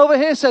someone over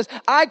here says,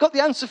 I got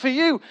the answer for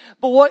you.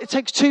 But what it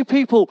takes two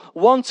people,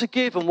 one to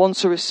give and one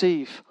to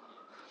receive.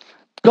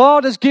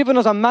 God has given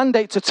us a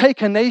mandate to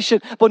take a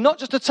nation, but not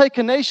just to take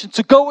a nation,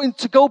 to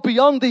go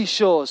beyond these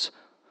shores.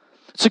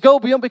 To go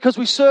beyond, because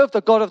we serve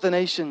the God of the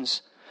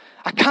nations.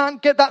 I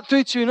can't get that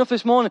through to you enough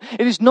this morning.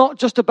 It is not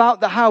just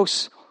about the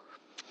house.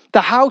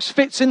 The house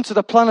fits into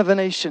the plan of the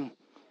nation.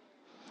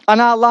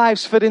 And our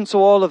lives fit into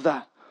all of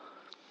that.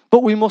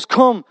 But we must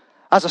come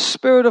as a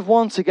spirit of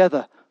one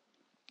together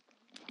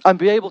and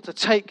be able to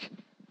take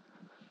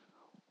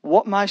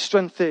what my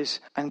strength is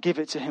and give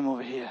it to him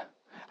over here.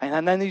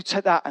 And then you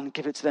take that and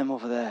give it to them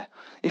over there.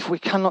 If we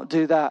cannot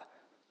do that,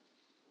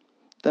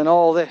 then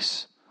all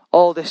this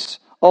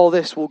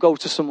will go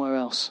to somewhere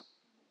else.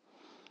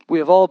 We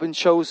have all been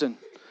chosen.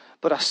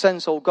 But I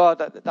sense, oh God,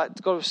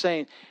 that God was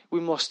saying, we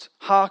must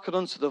hearken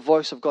unto the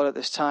voice of God at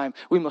this time.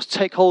 We must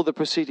take hold of the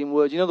preceding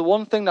word. You know, the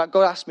one thing that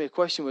God asked me a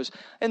question was,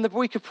 in the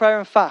week of prayer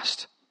and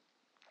fast,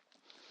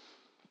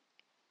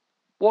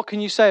 what can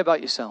you say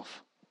about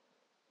yourself?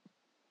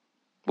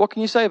 What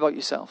can you say about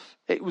yourself?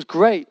 It was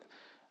great.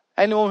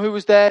 Anyone who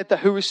was there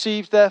who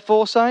received their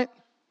foresight?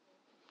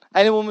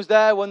 Anyone was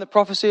there when the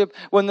prophecy,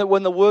 when the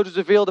word was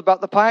revealed about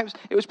the pipes?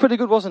 It was pretty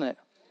good, wasn't it?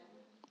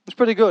 It was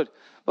pretty good.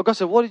 But God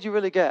said, what did you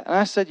really get? And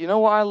I said, you know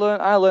what I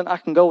learned? I learned I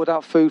can go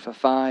without food for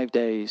 5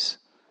 days.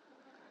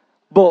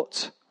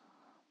 But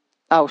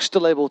I was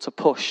still able to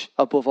push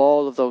above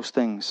all of those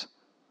things.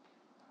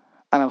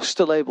 And I was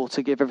still able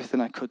to give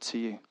everything I could to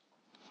you.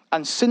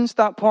 And since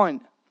that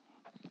point,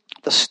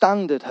 the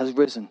standard has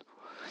risen.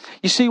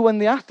 You see, when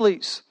the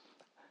athletes,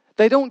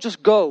 they don't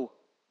just go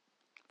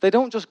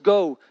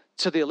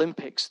to the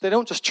Olympics. They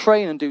don't just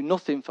train and do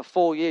nothing for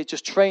 4 years,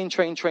 just train,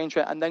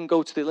 and then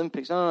go to the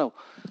Olympics. No.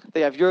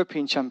 They have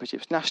European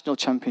championships, national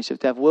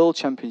championships, they have world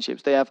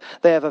championships, they have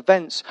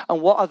events.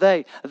 And what are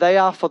they? They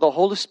are for the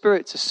Holy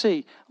Spirit to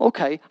see,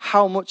 okay,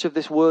 how much of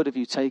this word have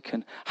you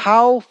taken?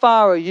 How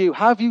far are you?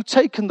 Have you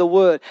taken the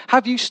word?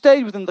 Have you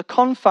stayed within the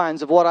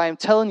confines of what I am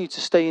telling you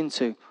to stay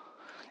into?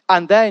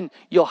 And then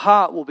your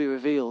heart will be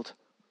revealed.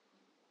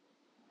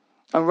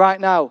 And right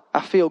now,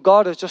 I feel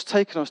God has just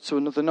taken us to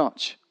another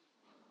notch.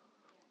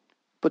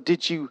 But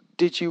did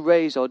you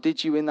raise, or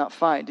did you in that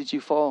fight, did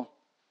you fall?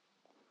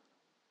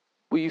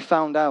 were you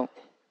found out?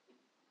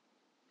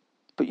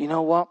 But you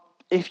know what?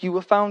 If you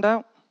were found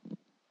out,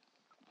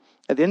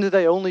 at the end of the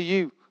day, only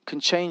you can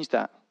change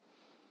that.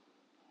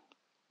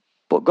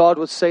 But God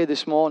would say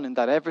this morning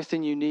that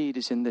everything you need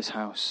is in this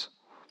house.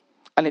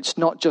 And it's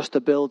not just the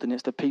building,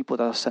 it's the people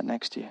that are sat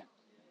next to you.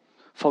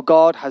 For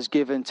God has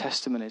given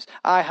testimonies.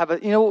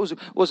 You know what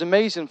was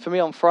amazing for me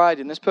on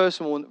Friday, and this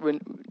person will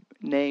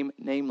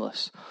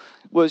nameless,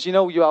 was,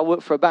 I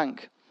work for a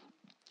bank.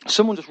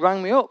 Someone just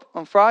rang me up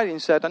on Friday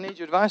and said, I need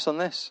your advice on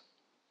this.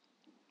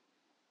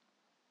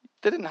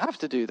 They didn't have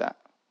to do that.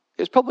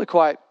 It was probably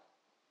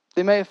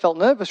they may have felt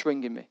nervous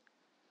ringing me.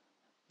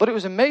 But it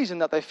was amazing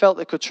that they felt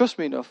they could trust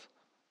me enough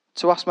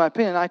to ask my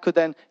opinion. I could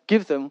then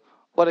give them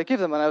what I give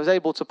them, and I was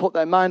able to put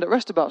their mind at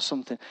rest about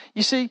something.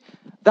 You see,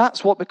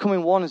 that's what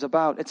becoming one is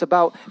about. It's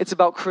about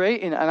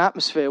creating an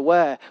atmosphere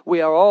where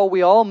we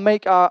all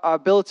make our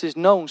abilities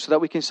known so that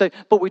we can say,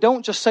 but we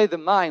don't just say they're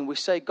mine, we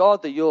say,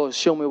 God, they're yours,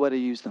 show me where to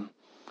use them.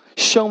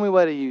 Show me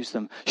where to use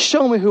them.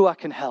 Show me who I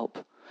can help.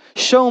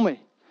 Show me.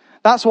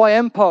 That's why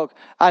MPOG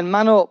and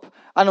Man Up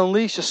and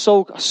Unleash are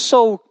so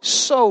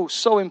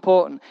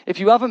important. If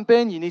you haven't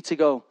been, you need to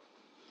go.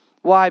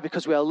 Why?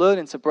 Because we are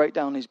learning to break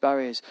down these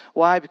barriers.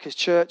 Why? Because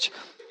church,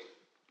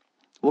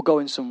 we're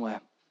going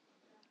somewhere.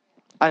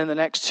 And in the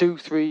next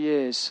 2-3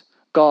 years,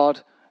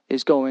 God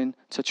is going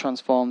to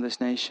transform this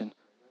nation.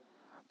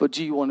 But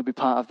do you want to be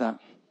part of that?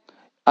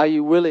 Are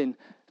you willing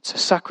to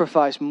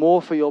sacrifice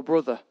more for your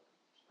brother,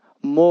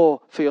 more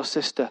for your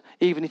sister,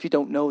 even if you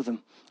don't know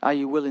them? Are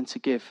you willing to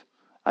give?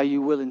 Are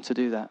you willing to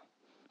do that?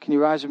 Can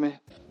you rise with me?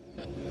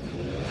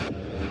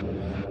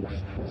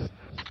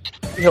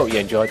 We hope you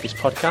enjoyed this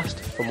podcast.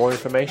 For more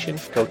information,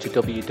 go to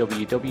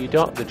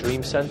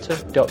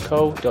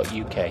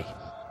www.thedreamcentre.co.uk.